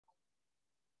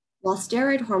While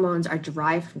steroid hormones are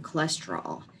derived from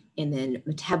cholesterol and then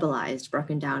metabolized,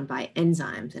 broken down by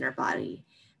enzymes in our body,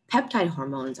 peptide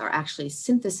hormones are actually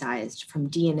synthesized from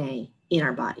DNA in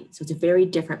our body. So it's a very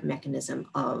different mechanism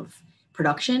of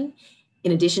production,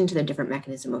 in addition to the different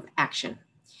mechanism of action.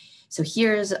 So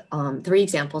here's 3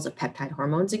 examples of peptide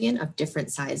hormones, again, of different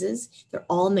sizes. They're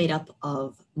all made up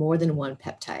of more than one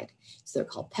peptide. So they're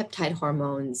called peptide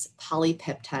hormones,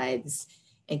 polypeptides,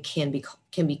 and can be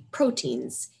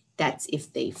proteins. That's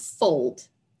if they fold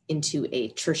into a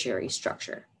tertiary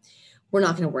structure. We're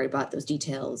not going to worry about those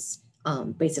details.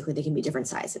 Basically, they can be different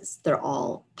sizes. They're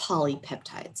all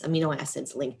polypeptides, amino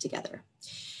acids linked together.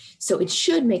 So it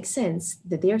should make sense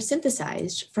that they are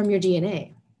synthesized from your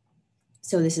DNA.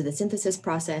 So this is the synthesis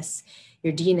process.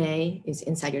 Your DNA is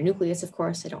inside your nucleus, of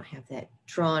course. I don't have that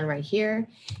drawn right here.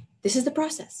 This is the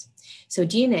process. So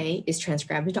DNA is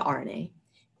transcribed into RNA.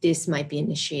 This might be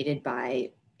initiated by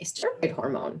a steroid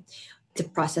hormone. It's a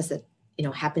process that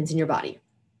happens in your body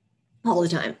all the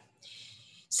time.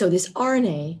 So this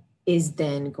RNA is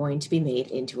then going to be made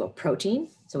into a protein.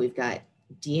 So we've got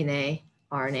DNA,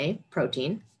 RNA,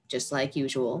 protein, just like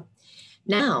usual.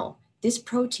 Now, this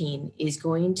protein is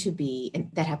going to be, and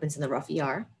that happens in the rough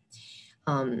ER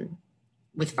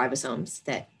with ribosomes,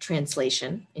 that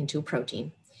translation into a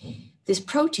protein. This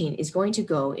protein is going to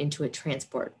go into a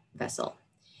transport vessel.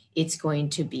 It's going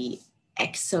to be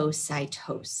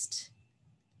exocytosis.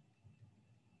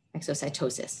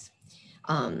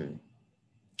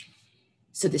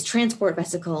 So this transport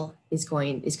vesicle is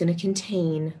going to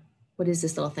contain, what is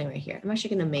this little thing right here? I'm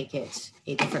actually going to make it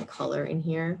a different color in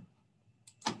here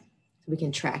so we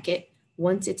can track it.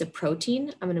 Once it's a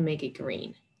protein, I'm going to make it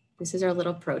green. This is our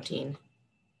little protein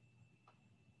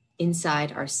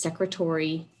inside our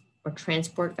secretory or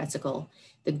transport vesicle.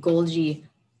 The Golgi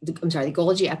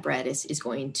apparatus is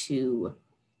going to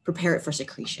prepare it for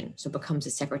secretion. So it becomes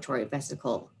a secretory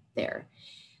vesicle there.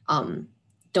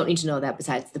 Don't need to know that,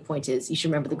 besides the point is you should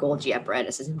remember the Golgi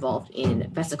apparatus is involved in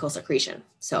vesicle secretion.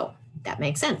 So that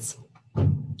makes sense.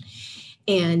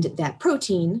 And that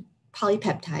protein,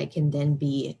 polypeptide, can then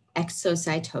be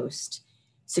exocytosed,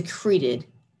 secreted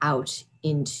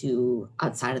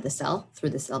outside of the cell through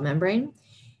the cell membrane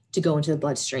to go into the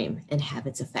bloodstream and have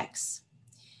its effects.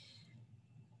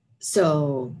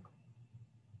 So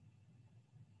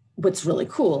what's really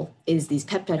cool is these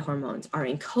peptide hormones are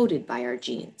encoded by our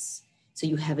genes. So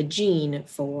you have a gene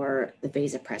for the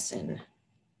vasopressin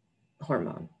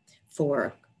hormone,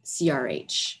 for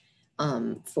CRH,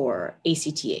 for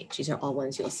ACTH. These are all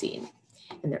ones you'll see.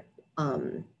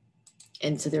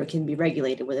 And so they can be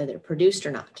regulated whether they're produced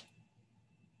or not.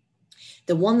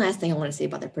 The one last thing I want to say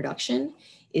about their production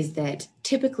is that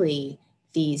typically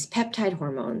these peptide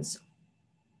hormones,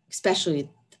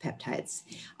 especially the peptides,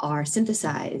 are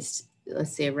synthesized,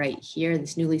 let's say right here,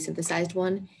 this newly synthesized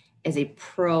one, as a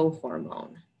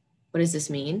prohormone. What does this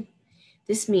mean?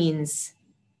 This means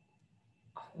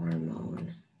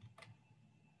hormone.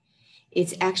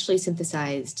 It's actually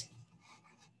synthesized,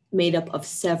 made up of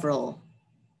several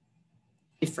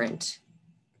different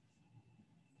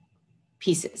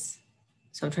pieces.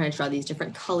 So I'm trying to draw these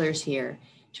different colors here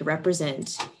to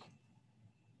represent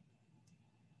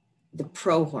the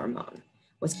prohormone.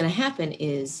 What's going to happen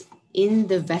is in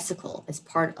the vesicle, as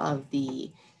part of the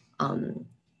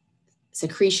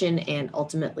secretion and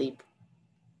ultimately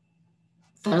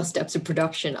final steps of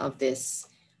production of this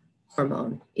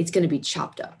hormone, it's going to be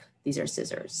chopped up. These are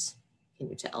scissors. Can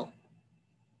you tell?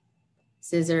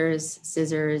 Scissors.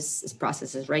 This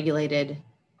process is regulated.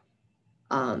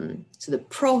 So the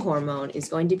prohormone is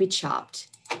going to be chopped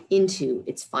into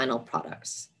its final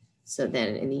products. So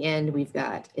then in the end, we've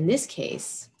got, in this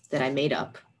case that I made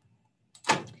up,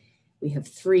 we have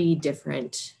 3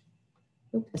 different,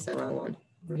 that's the wrong one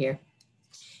over here.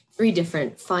 3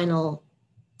 different final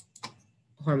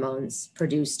hormones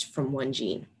produced from one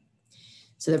gene.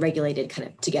 So they're regulated kind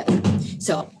of together.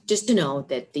 So just to know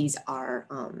that these are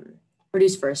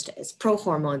produced first as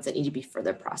prohormones that need to be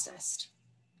further processed.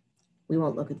 We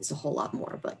won't look at this a whole lot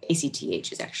more, but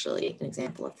ACTH is actually an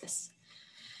example of this.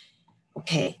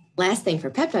 Okay, last thing for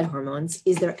peptide hormones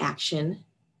is their action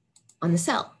on the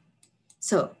cell.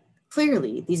 So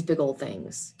clearly these big old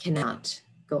things cannot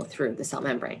go through the cell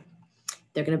membrane.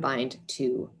 They're going to bind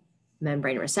to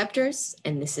membrane receptors,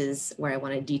 and this is where I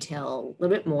want to detail a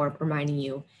little bit more, reminding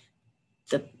you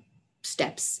the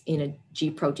steps in a G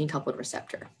protein coupled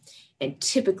receptor. And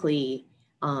typically,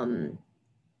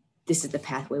 this is the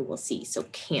pathway we'll see. So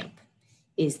CAMP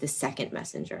is the second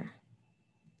messenger.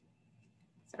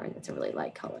 Sorry, that's a really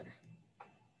light color.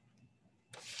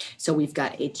 So we've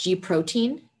got a G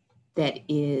protein that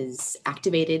is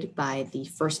activated by the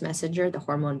first messenger, the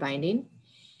hormone binding.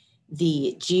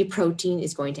 The G protein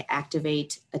is going to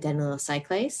activate adenylyl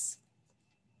cyclase.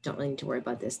 Don't really need to worry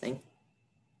about this thing.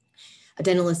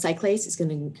 Adenylyl cyclase is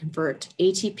going to convert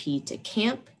ATP to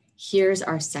CAMP. Here's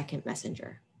our second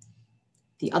messenger.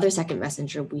 The other second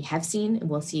messenger we have seen, and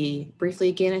we'll see briefly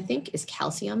again, I think, is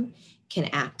calcium can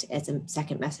act as a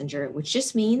second messenger, which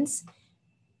just means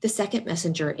the second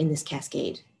messenger in this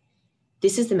cascade.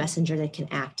 This is the messenger that can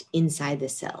act inside the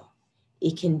cell.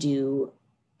 It can do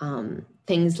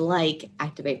things like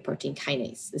activate protein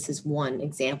kinase. This is one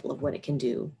example of what it can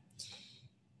do.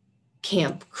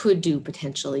 CAMP could do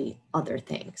potentially other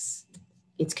things.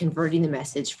 It's converting the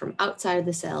message from outside of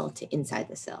the cell to inside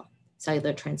the cell,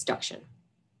 cellular transduction.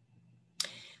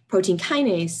 Protein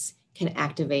kinase can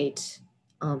activate,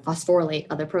 phosphorylate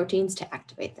other proteins to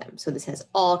activate them. So this has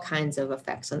all kinds of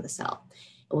effects on the cell.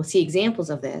 And we'll see examples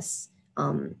of this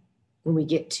when we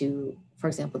get to, for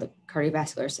example, the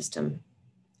cardiovascular system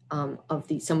of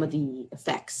some of the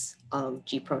effects of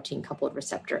G protein coupled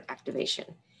receptor activation.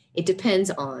 It depends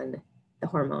on the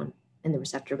hormone and the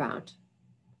receptor bound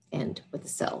and what the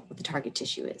cell, what the target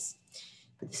tissue is.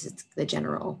 But this is the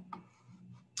general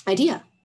idea.